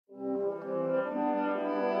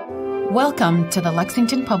Welcome to the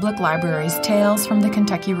Lexington Public Library's Tales from the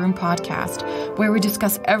Kentucky Room podcast, where we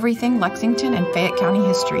discuss everything Lexington and Fayette County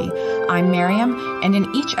history. I'm Mariam, and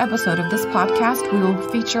in each episode of this podcast, we will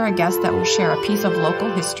feature a guest that will share a piece of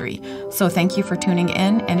local history. So thank you for tuning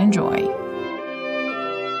in and enjoy.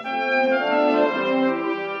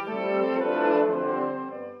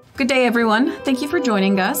 Good day, everyone. Thank you for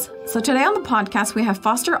joining us. So today on the podcast, we have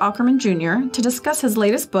Foster Ockerman Jr. to discuss his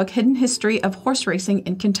latest book, Hidden History of Horse Racing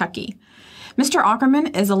in Kentucky. Mr.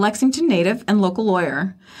 Ockerman is a Lexington native and local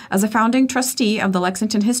lawyer. As a founding trustee of the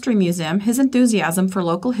Lexington History Museum, his enthusiasm for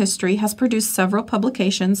local history has produced several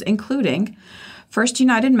publications, including First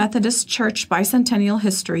United Methodist Church Bicentennial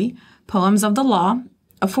History, Poems of the Law,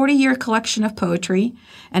 a 40-year collection of poetry,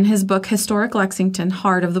 and his book, Historic Lexington,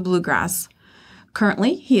 Heart of the Bluegrass.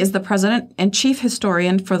 Currently, he is the president and chief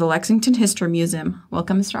historian for the Lexington History Museum.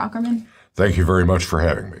 Welcome, Mr. Ockerman. Thank you very much for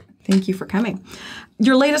having me. Thank you for coming.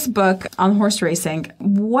 Your latest book on horse racing,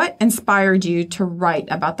 what inspired you to write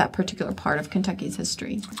about that particular part of Kentucky's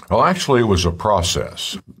history? Well, actually, it was a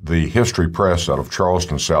process. The History Press out of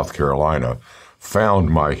Charleston, South Carolina, found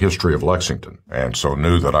my history of Lexington and so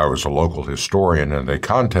knew that I was a local historian, and they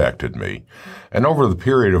contacted me. And over the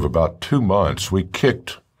period of about 2 months, we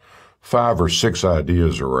kicked 5 or 6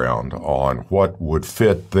 ideas around on what would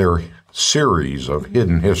fit their series of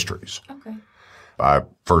hidden histories. Okay. I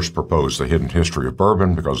first proposed the hidden history of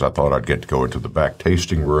bourbon because I thought I'd get to go into the back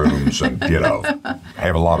tasting rooms and,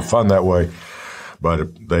 have a lot of fun that way. But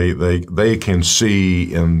they can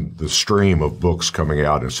see in the stream of books coming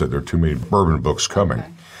out and said there are too many bourbon books coming.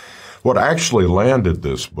 Okay. What actually landed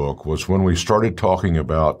this book was when we started talking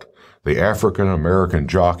about the African-American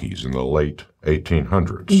jockeys in the late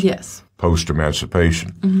 1800s. Yes.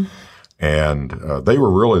 Post-emancipation. Mm-hmm. And they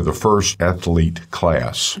were really the first athlete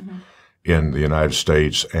class in the United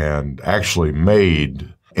States and actually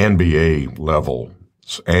made NBA-level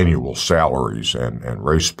annual salaries and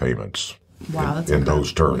race payments in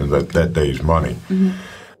those terms, in that day's money,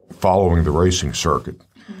 following the racing circuit.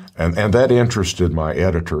 And that interested my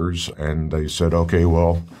editors, and they said, okay,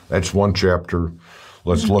 well, that's one chapter.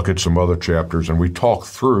 Let's look at some other chapters. And we talked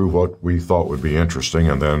through what we thought would be interesting.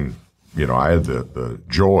 And then, I had the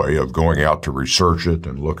joy of going out to research it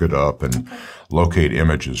and look it up and locate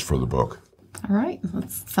images for the book. All right.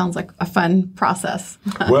 That sounds like a fun process.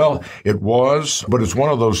 Well, it was, but it's one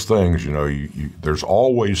of those things, there's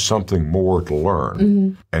always something more to learn.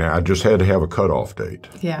 Mm-hmm. And I just had to have a cutoff date.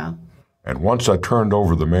 Yeah. And once I turned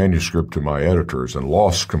over the manuscript to my editors and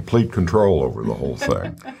lost complete control over the whole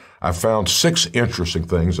thing, I found 6 interesting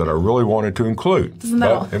things that I really wanted to include. Isn't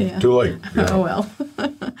that all? Yeah. Too late. Oh, well.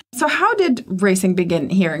 So how did racing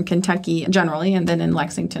begin here in Kentucky generally and then in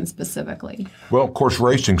Lexington specifically? Well, of course,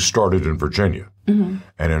 racing started in Virginia. Mm-hmm.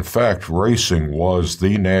 And in fact, racing was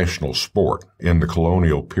the national sport in the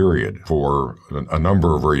colonial period for a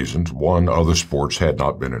number of reasons. One, other sports had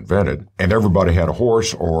not been invented, and everybody had a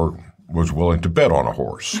horse or was willing to bet on a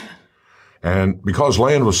horse. And because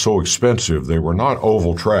land was so expensive, they were not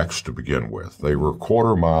oval tracks to begin with. They were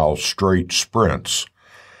quarter-mile straight sprints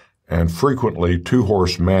and frequently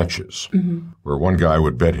 2-horse matches where one guy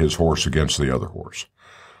would bet his horse against the other horse.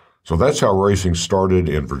 So that's how racing started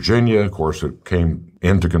in Virginia. Of course, it came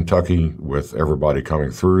into Kentucky with everybody coming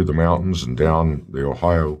through the mountains and down the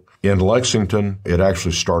Ohio. In Lexington, it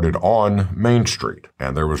actually started on Main Street,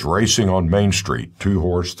 and there was racing on Main Street,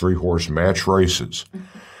 2-horse, 3-horse match races.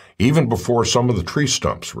 Even before some of the tree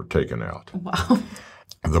stumps were taken out. Wow.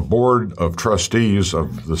 The Board of Trustees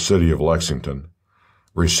of the city of Lexington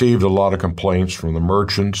received a lot of complaints from the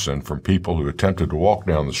merchants and from people who attempted to walk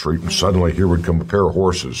down the street, and suddenly here would come a pair of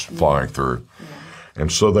horses flying through. Yeah.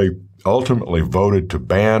 And so they ultimately voted to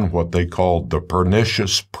ban what they called the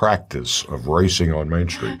pernicious practice of racing on Main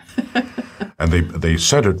Street. And they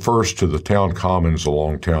sent it first to the town commons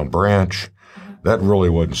along Town Branch. That really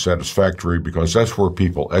wasn't satisfactory because that's where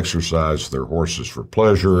people exercised their horses for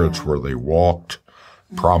pleasure. Yeah. It's where they walked,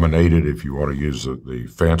 promenaded, if you want to use the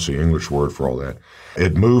fancy English word for all that.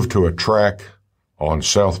 It moved to a track on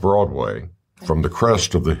South Broadway from the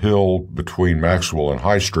crest of the hill between Maxwell and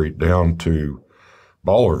High Street down to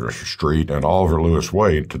Bolivar Street and Oliver Lewis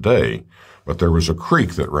Way today. But there was a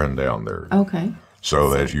creek that ran down there. Okay.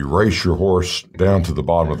 So that as you race your horse down to the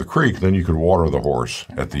bottom of the creek, then you could water the horse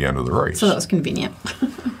at the end of the race. So that was convenient.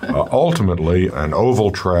 Ultimately, an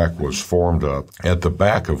oval track was formed up at the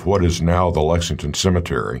back of what is now the Lexington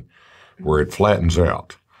Cemetery, where it flattens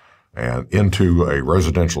out and into a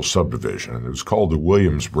residential subdivision. And it was called the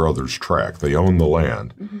Williams Brothers Track. They owned the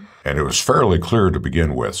land. Mm-hmm. And it was fairly clear to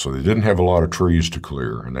begin with, so they didn't have a lot of trees to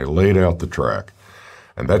clear, and they laid out the track.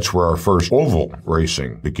 And that's where our first oval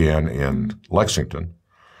racing began in Lexington.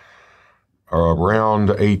 Around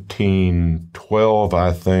 1812,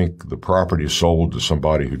 I think, the property sold to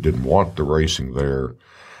somebody who didn't want the racing there,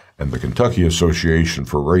 and the Kentucky Association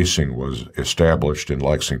for Racing was established in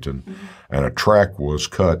Lexington, and a track was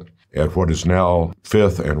cut at what is now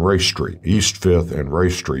 5th and Race Street, East 5th and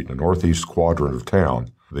Race Street, in the northeast quadrant of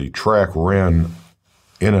town. The track ran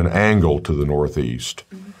in an angle to the northeast.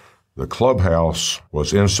 The clubhouse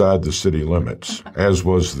was inside the city limits, as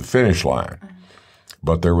was the finish line.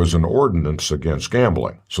 But there was an ordinance against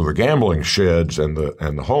gambling. So the gambling sheds and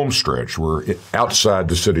the home stretch were outside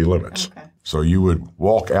the city limits. Okay. So you would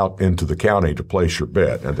walk out into the county to place your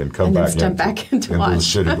bet and then come back into the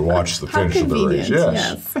city to watch the finish of the race.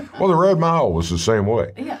 Yes. Well, the Red Mile was the same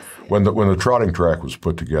way. Yes. When the trotting track was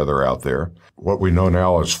put together out there, what we know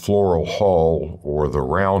now as Floral Hall or the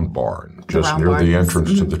Round Barn, just near the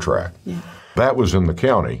entrance to the track. Yeah. That was in the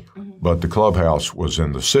county, but the clubhouse was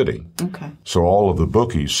in the city. Okay. So all of the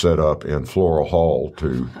bookies set up in Floral Hall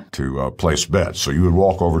to place bets. So you would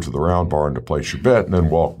walk over to the Round Barn to place your bet and then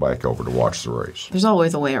walk back over to watch the race. There's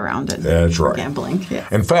always a way around it. That's right. Gambling. Yeah.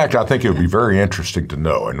 In fact, I think it would be very interesting to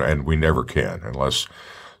know, and we never can unless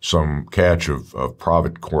some catch of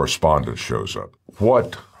private correspondence shows up.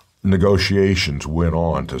 What negotiations went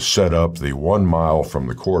on to set up the 1 mile from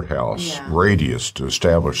the courthouse radius to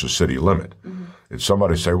establish a city limit? And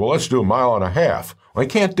somebody say, well, let's do 1.5 miles. Well, I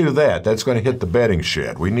can't do that. That's going to hit the betting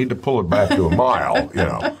shed. We need to pull it back to 1 mile,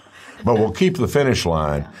 But we'll keep the finish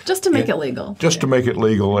line. Just to make it legal. Just to make it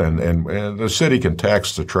legal, and the city can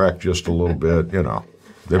tax the track just a little bit,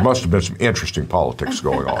 There must have been some interesting politics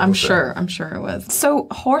going on. I'm sure it was. So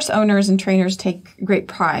horse owners and trainers take great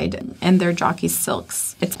pride in their jockey's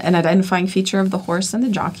silks. It's an identifying feature of the horse and the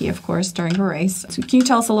jockey, of course, during a race. So can you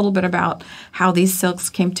tell us a little bit about how these silks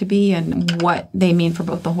came to be and what they mean for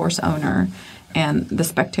both the horse owner and the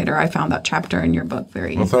spectator? I found that chapter in your book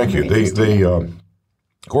very Well, thank you.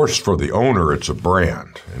 Of course, for the owner, it's a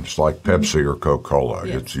brand. It's like Pepsi or Coca-Cola.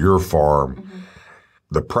 Yes. It's your farm.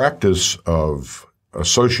 The practice of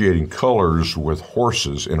associating colors with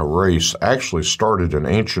horses in a race actually started in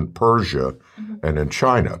ancient Persia and in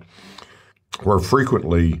China, where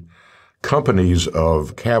frequently companies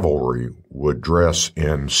of cavalry would dress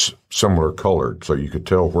in similar colored so you could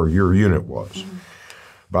tell where your unit was.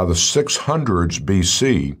 By the 600s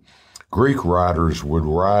BC, Greek riders would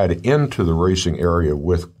ride into the racing area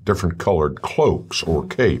with different colored cloaks or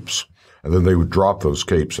capes, and then they would drop those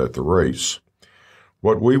capes at the race.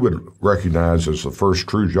 What we would recognize as the first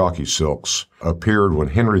true jockey silks appeared when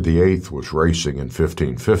Henry VIII was racing in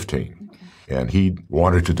 1515. And he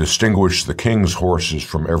wanted to distinguish the king's horses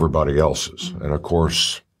from everybody else's. And of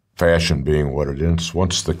course, fashion being what it is,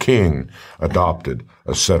 once the king adopted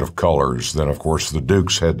a set of colors, then of course the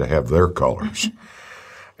dukes had to have their colors.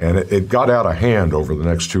 And it got out of hand over the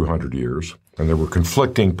next 200 years. And there were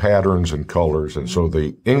conflicting patterns and colors. And so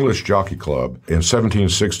the English Jockey Club in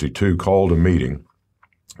 1762 called a meeting.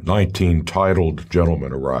 19 titled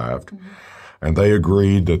gentlemen arrived, and they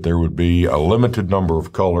agreed that there would be a limited number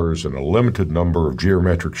of colors and a limited number of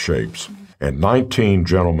geometric shapes. And 19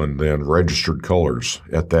 gentlemen then registered colors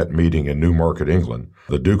at that meeting in Newmarket, England.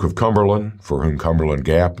 The Duke of Cumberland, for whom Cumberland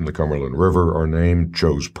Gap and the Cumberland River are named,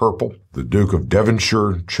 chose purple. The Duke of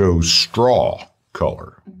Devonshire chose straw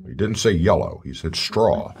color. He didn't say yellow, he said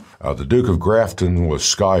straw. The Duke of Grafton was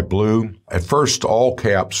sky blue. At first, all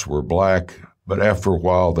caps were black, but after a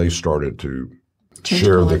while, they started to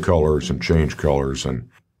share the colors and change colors. And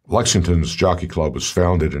Lexington's Jockey Club was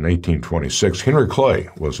founded in 1826. Henry Clay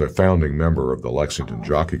was a founding member of the Lexington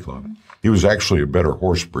Jockey Club. He was actually a better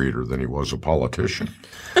horse breeder than he was a politician.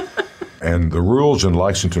 And the rules in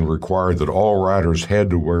Lexington required that all riders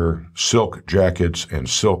had to wear silk jackets and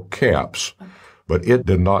silk caps, but it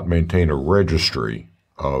did not maintain a registry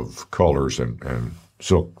of colors and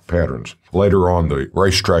silk patterns. Later on, the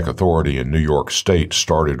Racetrack Authority in New York State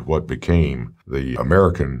started what became the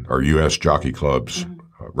American or U.S. Jockey Club's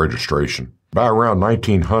registration. By around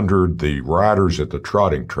 1900, the riders at the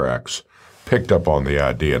trotting tracks picked up on the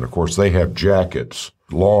idea. And of course, they have jackets,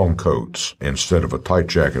 long coats, instead of a tight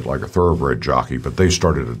jacket like a thoroughbred jockey, but they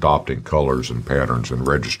started adopting colors and patterns and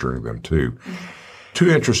registering them too. Two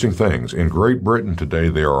interesting things. In Great Britain today,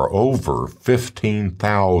 there are over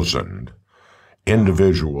 15,000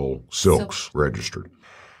 individual silks registered.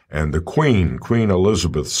 And the Queen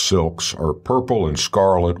Elizabeth's silks are purple and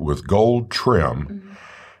scarlet with gold trim,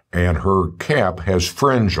 and her cap has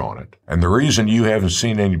fringe on it. And the reason you haven't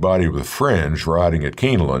seen anybody with fringe riding at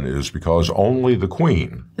Keeneland is because only the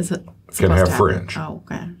Queen can have fringe. Oh,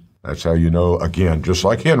 okay. That's how you know, again, just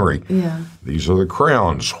like Henry, Yeah. these are the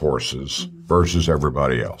Crown's horses versus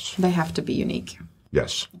everybody else. They have to be unique.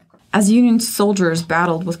 Yes. As Union soldiers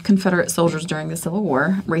battled with Confederate soldiers during the Civil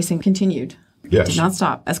War, racing continued. Yes. Did not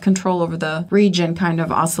stop. As control over the region kind of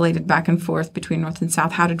oscillated back and forth between North and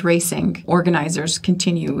South, how did racing organizers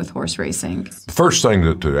continue with horse racing? The first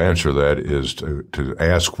thing to answer that is to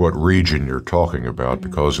ask what region you're talking about,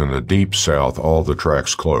 because in the Deep South, all the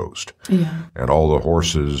tracks closed. Yeah. And all the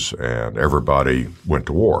horses and everybody went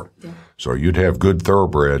to war. Yeah. So you'd have good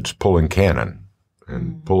thoroughbreds pulling cannon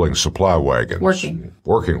and pulling supply wagons.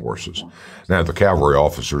 Working horses. Now, the cavalry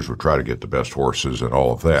officers would try to get the best horses and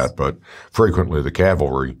all of that, but frequently the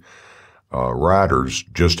cavalry riders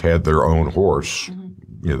just had their own horse,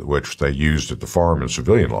 which they used at the farm in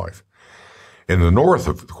civilian life. In the North,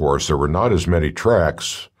 of course, there were not as many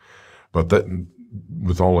tracks, but that,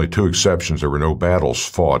 with only two exceptions, there were no battles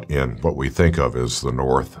fought in what we think of as the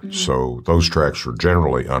North, so those tracks were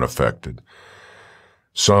generally unaffected.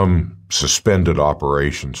 Some suspended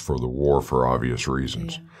operations for the war for obvious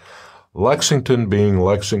reasons. Yeah. Lexington being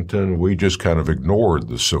Lexington, we just kind of ignored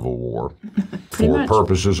the Civil War for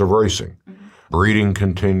purposes of racing. Breeding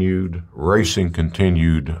continued, racing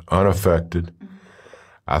continued, unaffected.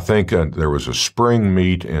 I think there was a spring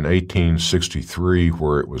meet in 1863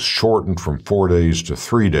 where it was shortened from 4 days to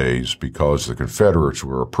 3 days because the Confederates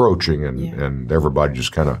were approaching and everybody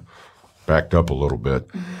just kind of backed up a little bit.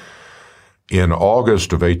 In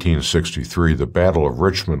August of 1863, the Battle of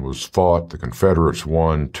Richmond was fought. The Confederates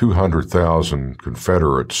won. 200,000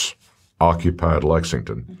 Confederates occupied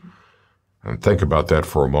Lexington. And think about that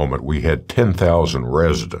for a moment. We had 10,000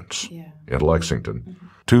 residents in Lexington.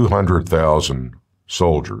 200,000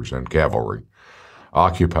 soldiers and cavalry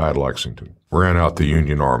occupied Lexington. Ran out the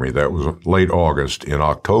Union Army. That was late August. In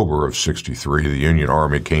October of 63, the Union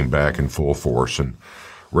Army came back in full force and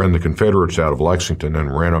ran the Confederates out of Lexington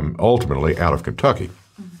and ran them ultimately out of Kentucky.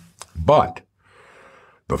 But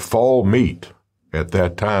the fall meet at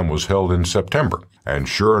that time was held in September. And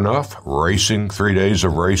sure enough, 3 days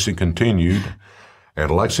of racing continued. And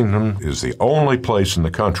Lexington is the only place in the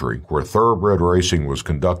country where thoroughbred racing was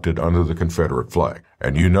conducted under the Confederate flag.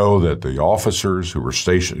 And you know that the officers who were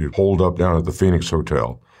stationed, holed up down at the Phoenix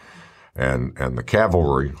Hotel, and the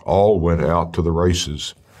cavalry all went out to the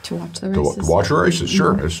races. To watch the races. To watch the races,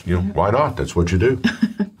 sure. Why not? That's what you do.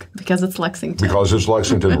 Because it's Lexington. Because it's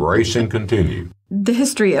Lexington. Racing continued. The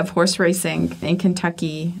history of horse racing in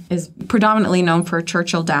Kentucky is predominantly known for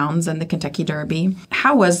Churchill Downs and the Kentucky Derby.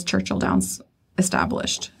 How was Churchill Downs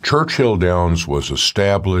established? Churchill Downs was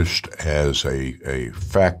established as a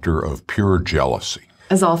factor of pure jealousy.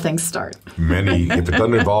 As all things start. If it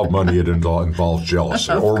doesn't involve money, it involves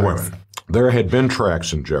jealousy or women. There had been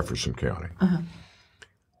tracks in Jefferson County.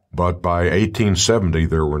 But by 1870,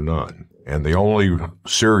 there were none. And the only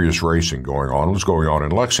serious racing going on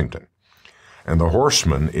in Lexington. And the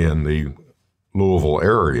horsemen in the Louisville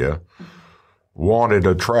area wanted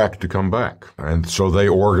a track to come back. And so they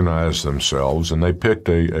organized themselves, and they picked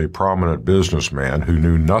a prominent businessman who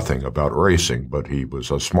knew nothing about racing, but he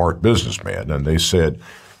was a smart businessman. And they said,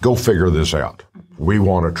 go figure this out. We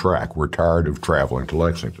want a track. We're tired of traveling to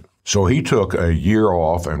Lexington. So he took a year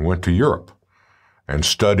off and went to Europe and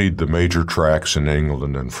studied the major tracks in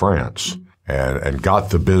England and France and got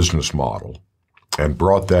the business model and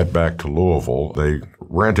brought that back to Louisville. They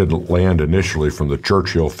rented land initially from the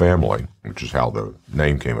Churchill family, which is how the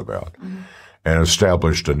name came about, and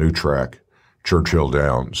established a new track, Churchill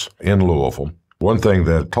Downs, in Louisville. One thing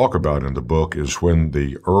that I talk about in the book is when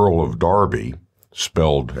the Earl of Derby,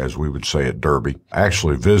 spelled as we would say at Derby,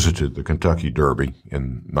 actually visited the Kentucky Derby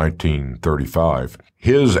in 1935.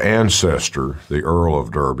 His ancestor, the Earl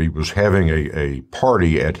of Derby, was having a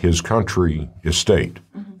party at his country estate.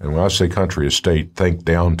 And when I say country estate, think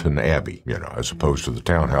Downton Abbey, as opposed to the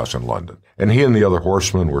townhouse in London. And he and the other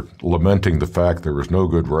horsemen were lamenting the fact there was no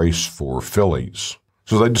good race for fillies.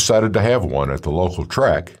 So they decided to have one at the local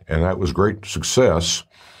track, and that was great success.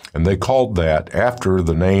 And they called that, after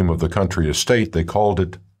the name of the country estate, they called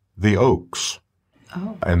it the Oaks.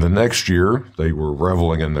 Oh. And the next year, they were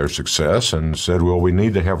reveling in their success and said, well, we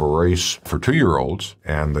need to have a race for 2-year-olds.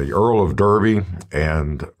 And the Earl of Derby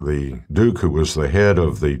and the Duke, who was the head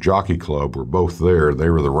of the jockey club, were both there. They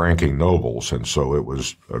were the ranking nobles. And so it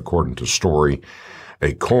was, according to story,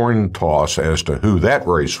 a coin toss as to who that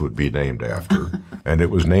race would be named after. And it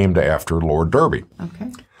was named after Lord Derby.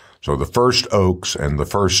 Okay. So the first Oaks and the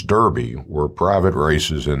first Derby were private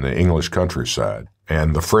races in the English countryside.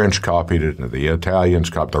 And the French copied it, and the Italians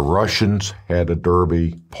copied it. The Russians had a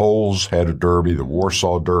Derby, Poles had a Derby, the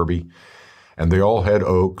Warsaw Derby, and they all had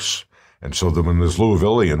Oaks. And so when this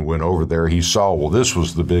Louisvillian went over there, he saw, well, this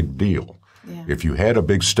was the big deal. Yeah. If you had a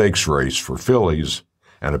big stakes race for fillies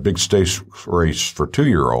and a big stakes race for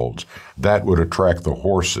 2-year-olds, that would attract the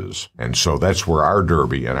horses. And so that's where our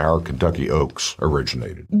Derby and our Kentucky Oaks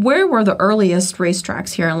originated. Where were the earliest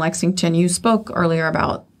racetracks here in Lexington? You spoke earlier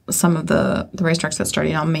about some of the racetracks that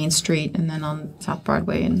started on Main Street and then on South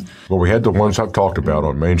Broadway. Well, we had the ones I've talked about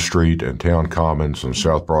on Main Street and Town Commons and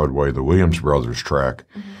South Broadway, the Williams Brothers track.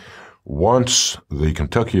 Mm-hmm. Once the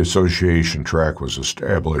Kentucky Association track was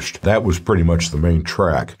established, that was pretty much the main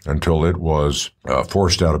track until it was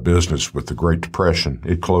forced out of business with the Great Depression.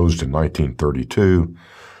 It closed in 1932.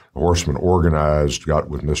 The horsemen organized, got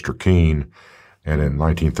with Mr. Keene, and in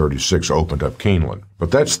 1936 opened up Keeneland. But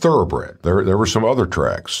that's thoroughbred. There were some other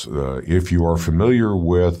tracks. If you are familiar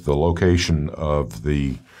with the location of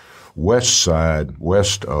the west side,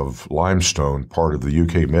 west of Limestone, part of the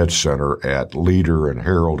UK Med Center at Leader and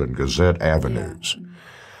Herald and Gazette Avenues. Yeah.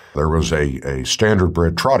 There was a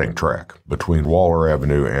standardbred trotting track between Waller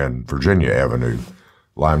Avenue and Virginia Avenue,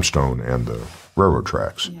 Limestone and the railroad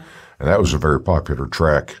tracks. Yeah. And that was a very popular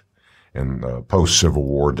track in post-Civil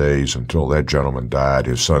War days until that gentleman died.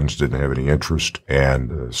 His sons didn't have any interest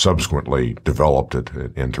and subsequently developed it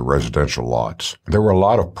into residential lots. There were a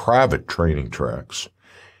lot of private training tracks.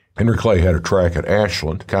 Henry Clay had a track at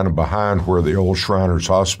Ashland, kind of behind where the old Shriners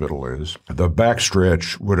Hospital is. The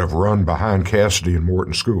backstretch would have run behind Cassidy and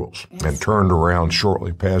Morton Schools and turned around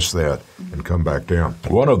shortly past that and come back down.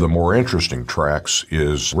 One of the more interesting tracks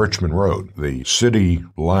is Richmond Road. The city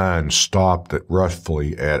line stopped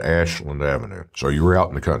roughly at Ashland Avenue, so you were out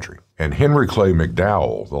in the country. And Henry Clay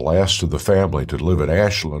McDowell, the last of the family to live at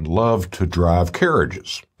Ashland, loved to drive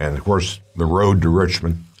carriages. And, of course, the road to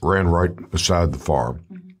Richmond ran right beside the farm.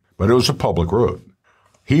 But it was a public road.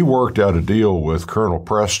 He worked out a deal with Colonel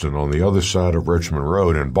Preston on the other side of Richmond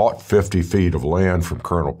Road and bought 50 feet of land from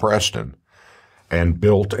Colonel Preston and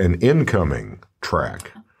built an incoming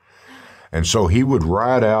track. And so he would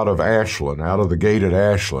ride out of Ashland, out of the gate at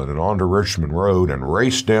Ashland and onto Richmond Road and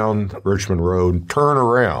race down Richmond Road, turn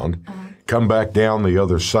around, come back down the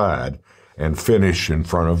other side and finish in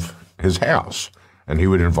front of his house. And he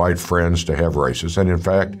would invite friends to have races. And in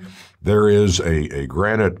fact, there is a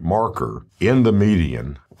granite marker in the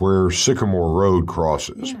median where Sycamore Road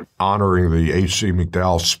crosses, honoring the H.C.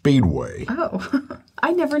 McDowell Speedway. Oh,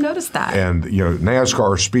 I never noticed that. And,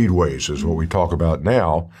 NASCAR speedways is what we talk about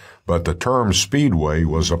now, but the term speedway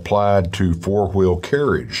was applied to four-wheel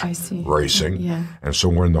carriage racing. Yeah. And so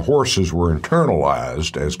when the horses were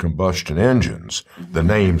internalized as combustion engines, the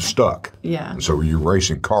name stuck. Yeah. So you're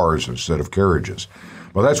racing cars instead of carriages.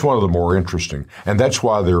 Well, that's one of the more interesting, and that's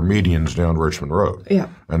why there are medians down Richmond Road. Yeah.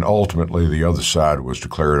 And ultimately, the other side was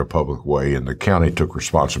declared a public way, and the county took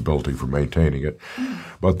responsibility for maintaining it.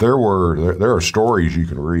 But there are stories you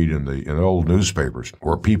can read in the old newspapers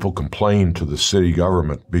where people complained to the city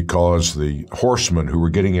government because the horsemen who were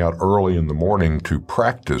getting out early in the morning to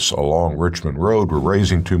practice along Richmond Road were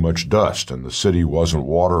raising too much dust, and the city wasn't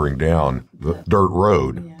watering down the dirt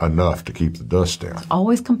road enough to keep the dust down.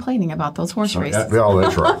 Always complaining about those horse races.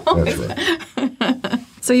 That's right. That's right.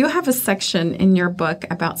 So you have a section in your book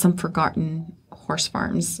about some forgotten horse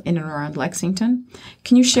farms in and around Lexington.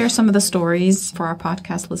 Can you share some of the stories for our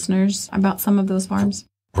podcast listeners about some of those farms?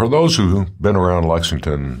 For those who've been around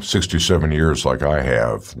Lexington 67 years like I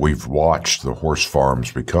have, we've watched the horse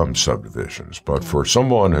farms become subdivisions. But for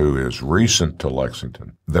someone who is recent to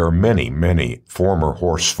Lexington, there are many, many former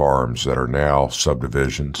horse farms that are now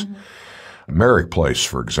subdivisions. Mm-hmm. Merrick Place,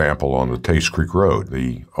 for example, on the Taste Creek Road,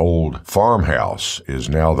 the old farmhouse is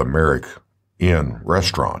now the Merrick Inn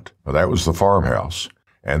restaurant. Now, that was the farmhouse.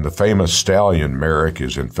 And the famous stallion Merrick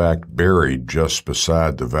is in fact buried just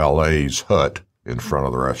beside the valet's hut in front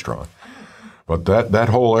of the restaurant. But that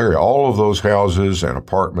whole area, all of those houses and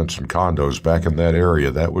apartments and condos back in that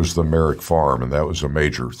area, that was the Merrick Farm, and that was a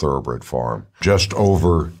major thoroughbred farm. Just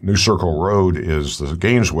over New Circle Road is the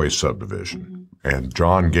Gainesway subdivision. And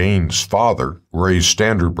John Gaines' father raised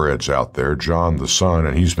standardbreds out there. John, the son,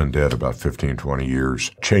 and he's been dead about 15, 20 years,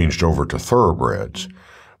 changed over to thoroughbreds.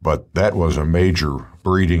 But that was a major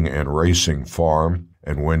breeding and racing farm.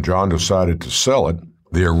 And when John decided to sell it,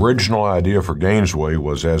 the original idea for Gainesway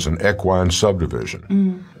was as an equine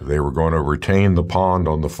subdivision. They were going to retain the pond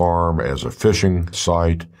on the farm as a fishing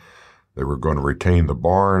site. They were going to retain the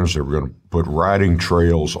barns. They were going to put riding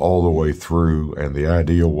trails all the way through. And the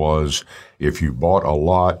idea was if you bought a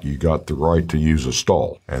lot, you got the right to use a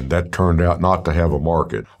stall. And that turned out not to have a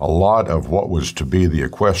market. A lot of what was to be the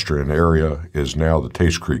equestrian area is now the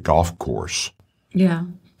Taste Creek Golf Course. Yeah.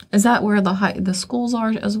 Is that where the schools are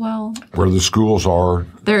as well? Where the schools are.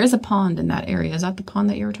 There is a pond in that area. Is that the pond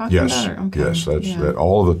that you were talking about? Okay. Yes, that's that.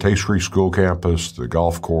 All of the Taste Free School campus, the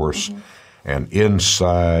golf course, and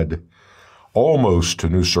inside almost to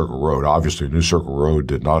New Circle Road. Obviously, New Circle Road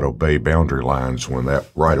did not obey boundary lines when that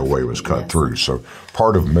right-of-way was cut through. So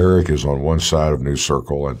part of Merrick is on one side of New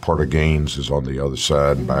Circle, and part of Gaines is on the other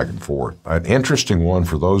side, and back and forth. An interesting one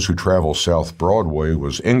for those who travel South Broadway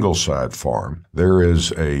was Ingleside Farm. There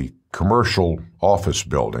is a commercial office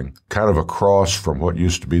building kind of across from what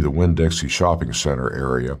used to be the Winn-Dixie Shopping Center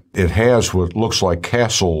area. It has what looks like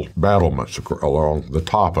castle battlements along the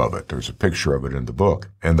top of it. There's a picture of it in the book.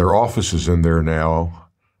 And their office is in there now,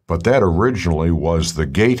 but that originally was the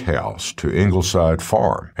gatehouse to Ingleside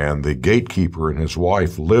Farm. And the gatekeeper and his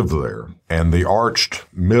wife lived there. And the arched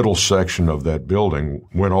middle section of that building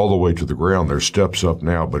went all the way to the ground. There's steps up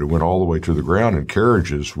now, but it went all the way to the ground, and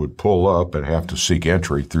carriages would pull up and have to seek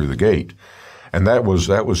entry through the gate. And that was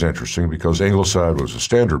interesting because Ingleside was a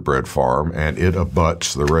standardbred farm, and it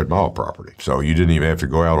abuts the Red Mile property. So you didn't even have to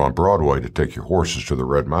go out on Broadway to take your horses to the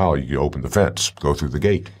Red Mile. You could open the fence, go through the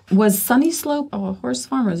gate. Was Sunny Slope a horse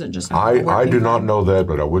farm, or is it just I do not know that,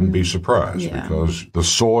 but I wouldn't be surprised because the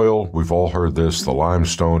soil, we've all heard this, the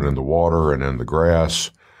limestone in the water and in the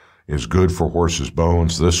grass is good for horses'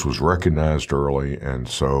 bones. This was recognized early, and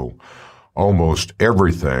so almost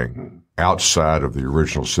everything outside of the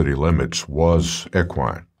original city limits was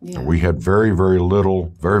equine. Yeah. We had very, very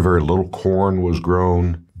little corn was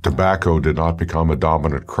grown. Tobacco did not become a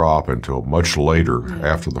dominant crop until much later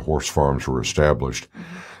after the horse farms were established.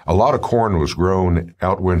 A lot of corn was grown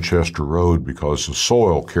out Winchester Road because the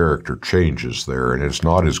soil character changes there, and it's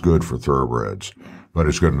not as good for thoroughbreds, but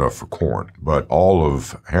it's good enough for corn. But all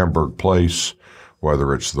of Hamburg Place,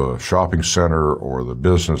 whether it's the shopping center or the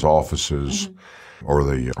business offices, or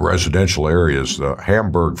the residential areas, the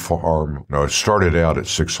Hamburg farm, it started out at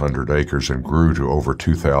 600 acres and grew to over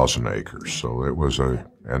 2,000 acres. So it was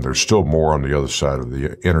and there's still more on the other side of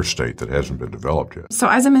the interstate that hasn't been developed yet. So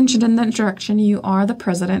as I mentioned in the introduction, you are the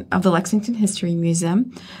president of the Lexington History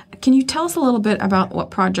Museum. Can you tell us a little bit about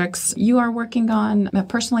what projects you are working on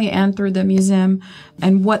personally and through the museum,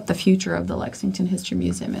 and what the future of the Lexington History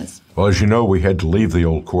Museum is? Well, as you know, we had to leave the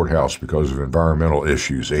old courthouse because of environmental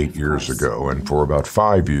issues 8 years ago. And for about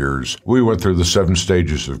 5 years, we went through the 7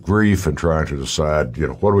 stages of grief and trying to decide,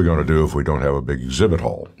 what are we going to do if we don't have a big exhibit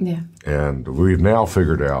hall? Yeah. And we've now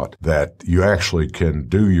figured out that you actually can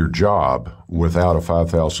do your job without a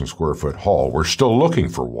 5,000 square foot hall. We're still looking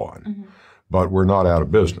for one, but we're not out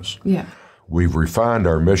of business. Yeah. We've refined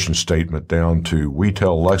our mission statement down to we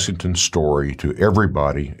tell Lexington's story to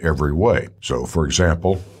everybody, every way. So, for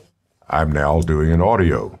example, I'm now doing an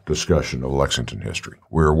audio discussion of Lexington history.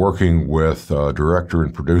 We're working with director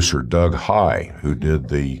and producer Doug High, who did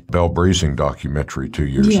the Belle Breezing documentary 2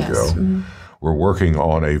 years ago. We're working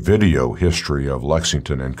on a video history of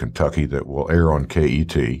Lexington and Kentucky that will air on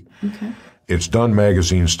KET. Okay. It's done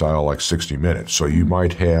magazine style, like 60 Minutes. So you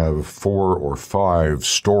might have 4 or 5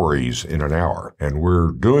 stories in an hour. And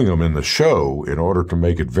we're doing them in the show in order to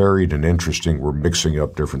make it varied and interesting. We're mixing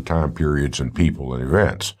up different time periods and people and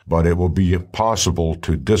events. But it will be possible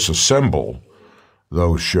to disassemble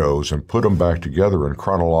those shows and put them back together in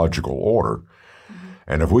chronological order.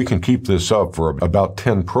 And if we can keep this up for about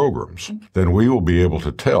 10 programs, then we will be able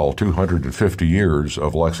to tell 250 years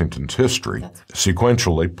of Lexington's history,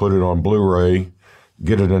 sequentially put it on Blu-ray,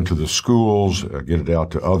 get it into the schools, get it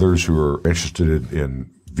out to others who are interested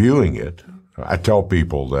in viewing it. I tell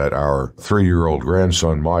people that our 3-year-old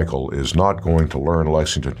grandson, Michael, is not going to learn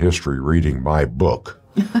Lexington history reading my book.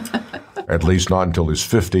 At least not until he's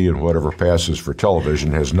 50, and whatever passes for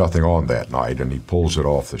television has nothing on that night, and he pulls it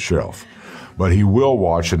off the shelf. But he will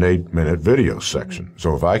watch an 8-minute video section.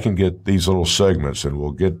 So if I can get these little segments, and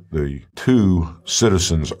we'll get the 2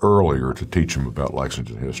 citizens earlier to teach them about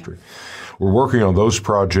Lexington history. We're working on those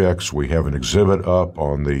projects. We have an exhibit up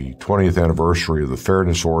on the 20th anniversary of the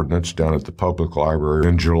Fairness Ordinance down at the Public Library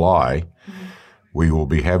in July. We will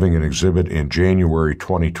be having an exhibit in January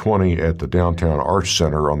 2020 at the Downtown Arts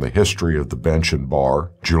Center on the history of the bench and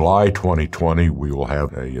bar. July 2020, we will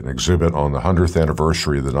have an exhibit on the 100th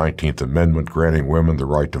anniversary of the 19th Amendment granting women the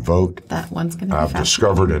right to vote. That one's going to be I've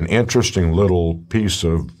discovered an interesting little piece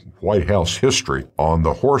of White House history on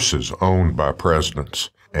the horses owned by presidents.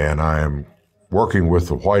 And I am working with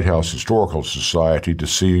the White House Historical Society to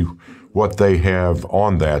see what they have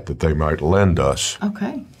on that they might lend us.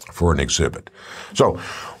 Okay. For an exhibit. So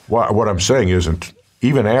what I'm saying is,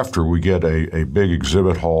 even after we get a big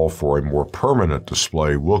exhibit hall for a more permanent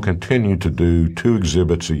display, we'll continue to do 2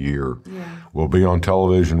 exhibits a year We'll be on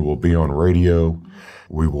television. We'll be on radio.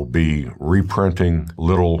 We will be reprinting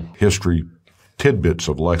little history tidbits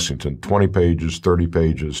of Lexington, 20 pages, 30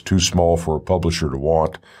 pages, too small for a publisher to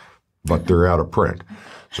want, but they're out of print.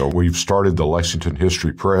 So we've started the Lexington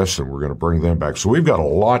History Press, and we're going to bring them back. So we've got a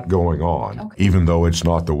lot going on, even though it's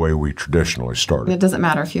not the way we traditionally started. It doesn't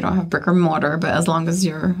matter if you don't have brick or mortar, but as long as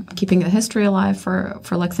you're keeping the history alive for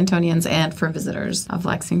Lexingtonians and for visitors of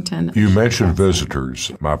Lexington. You mentioned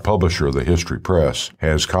visitors. My publisher, the History Press,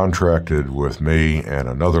 has contracted with me and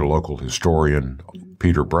another local historian,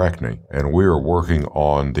 Peter Brackney, and we are working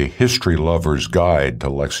on the History Lover's Guide to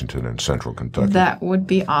Lexington and Central Kentucky. That would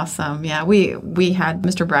be awesome. Yeah, we had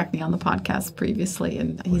Mr. Brackney on the podcast previously,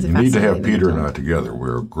 and he's You need to have Peter and I together.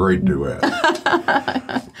 We're a great duet.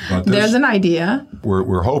 There's an idea.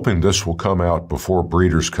 We're hoping this will come out before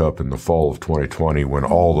Breeders' Cup in the fall of 2020 when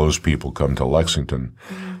all those people come to Lexington.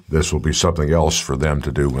 This will be something else for them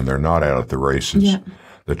to do when they're not out at the races. Yeah.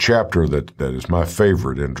 The chapter that is my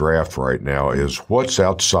favorite in draft right now is What's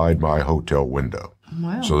Outside My Hotel Window.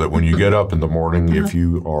 Wow. So that when you get up in the morning, if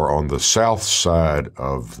you are on the south side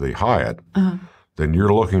of the Hyatt, then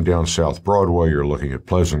you're looking down South Broadway, you're looking at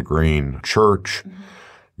Pleasant Green Church,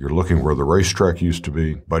 you're looking where the racetrack used to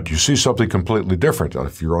be, but you see something completely different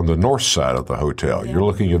if you're on the north side of the hotel. You're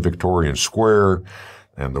looking at Victorian Square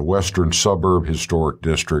and the western suburb historic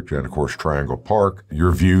district, and of course Triangle Park.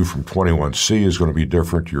 Your view from 21C is going to be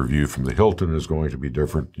different. Your view from the Hilton is going to be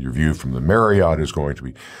different. Your view from the Marriott is going to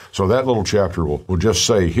be. So that little chapter will just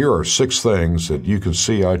say, here are 6 things that you can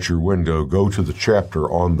see out your window. Go to the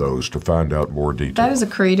chapter on those to find out more detail. That is a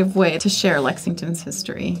creative way to share Lexington's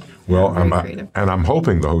history. Well, I'm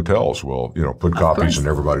hoping the hotels will, put copies in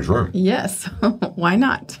everybody's room. Yes. Why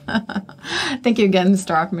not? Thank you again,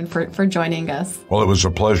 Mr. Ockerman, for joining us. Well, it was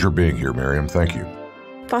a pleasure being here, Mariam. Thank you.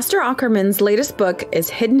 Foster Ockerman's latest book is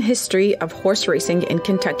Hidden History of Horse Racing in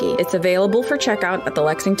Kentucky. It's available for checkout at the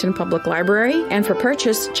Lexington Public Library, and for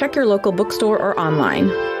purchase, check your local bookstore or online.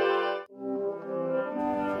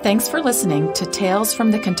 Thanks for listening to Tales from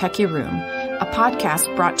the Kentucky Room, a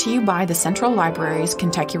podcast brought to you by the Central Library's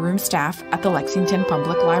Kentucky Room staff at the Lexington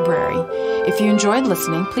Public Library. If you enjoyed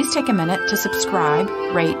listening, please take a minute to subscribe,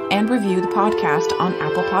 rate, and review the podcast on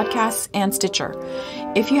Apple Podcasts and Stitcher.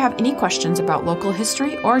 If you have any questions about local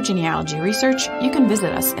history or genealogy research, you can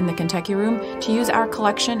visit us in the Kentucky Room to use our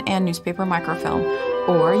collection and newspaper microfilm,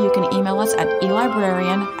 or you can email us at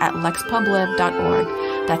elibrarian@lexpublib.org.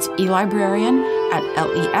 That's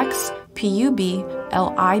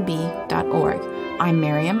elibrarian@lexpublib.org. I'm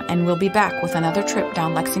Mariam, and we'll be back with another trip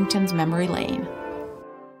down Lexington's memory lane.